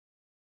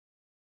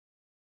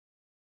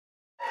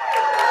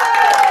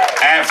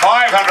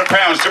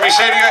£500. Did we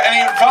say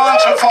any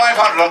advance at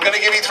 500? I'm going to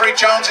give you 3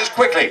 chances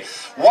quickly.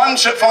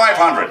 Once at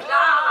 500.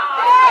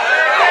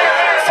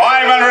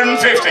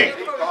 550.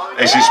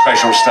 This is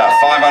special stuff.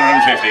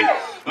 550.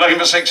 Looking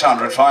for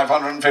 600.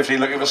 550.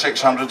 Looking for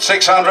 600.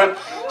 600.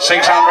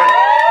 600.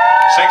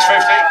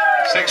 650.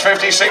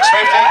 650.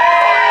 650.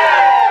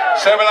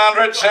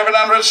 700.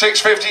 700.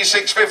 650.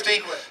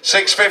 650.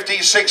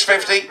 650.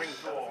 650.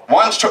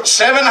 Once to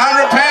 £700.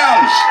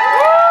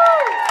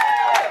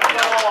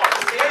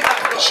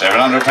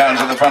 £700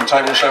 at the front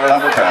table,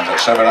 £700.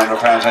 That's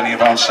 £700. Any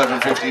advance?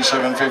 750,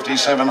 750,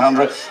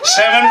 700,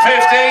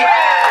 750,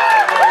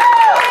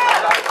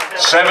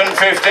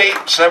 750,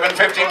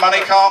 750.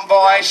 Money can't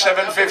buy.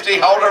 750.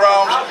 Hold her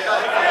arms.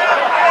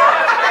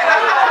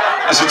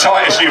 That's the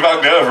tightest you've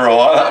hugged her for a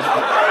while.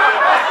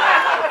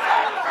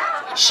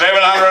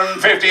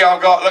 750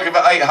 I've got, looking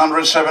for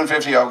 800,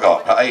 750 I've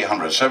got, for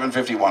 800,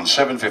 750 once,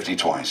 750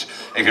 twice.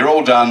 If you're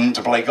all done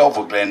to play golf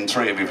with Glenn,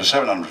 3 of you for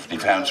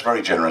 £750,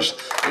 very generous,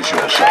 it's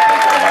yours. So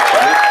thank you very much.